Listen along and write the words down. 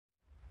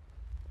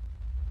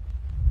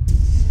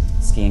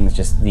skiing is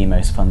just the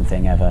most fun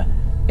thing ever.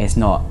 It's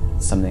not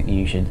something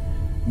you should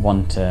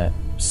want to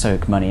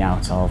soak money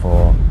out of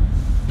or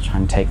try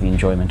and take the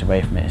enjoyment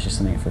away from it. It's just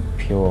something for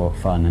pure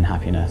fun and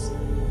happiness.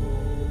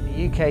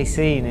 The UK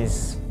scene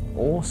is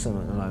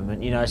awesome at the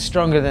moment, you know,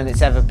 stronger than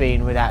it's ever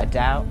been without a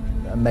doubt.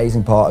 The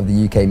amazing part of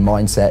the UK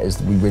mindset is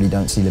that we really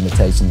don't see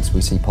limitations,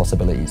 we see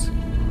possibilities.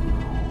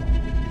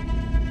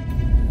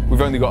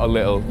 We've only got a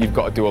little, you've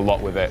got to do a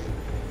lot with it,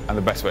 and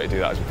the best way to do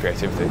that is with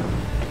creativity.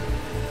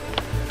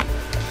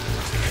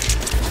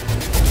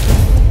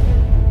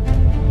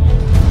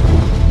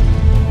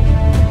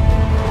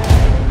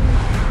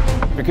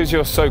 Because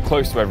you're so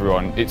close to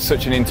everyone, it's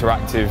such an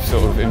interactive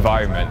sort of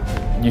environment.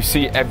 You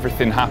see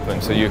everything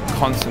happen, so you're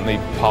constantly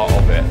part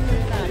of it.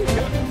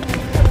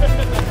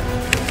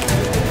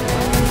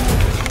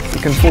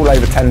 You can fall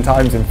over 10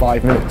 times in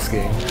 5 minutes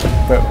skiing,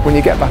 but when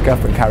you get back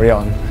up and carry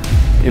on,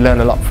 you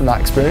learn a lot from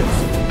that experience.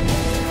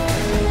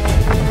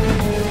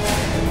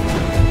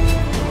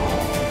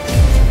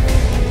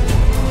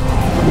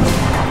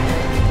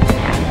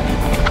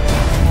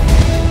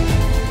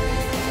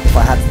 If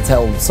I had to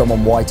tell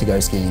someone why to go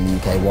skiing in the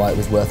UK, why it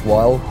was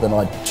worthwhile, then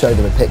I'd show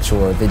them a picture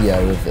or a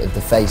video of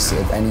the face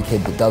of any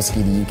kid that does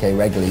ski the UK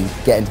regularly,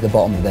 getting to the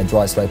bottom of their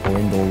dry slope or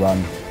indoor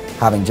run,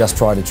 having just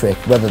tried a trick,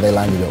 whether they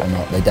landed it or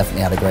not, they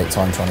definitely had a great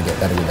time trying to get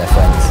better with their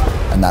friends.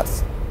 And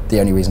that's the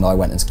only reason I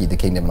went and skied the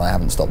Kingdom, and I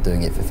haven't stopped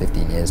doing it for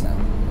 15 years now.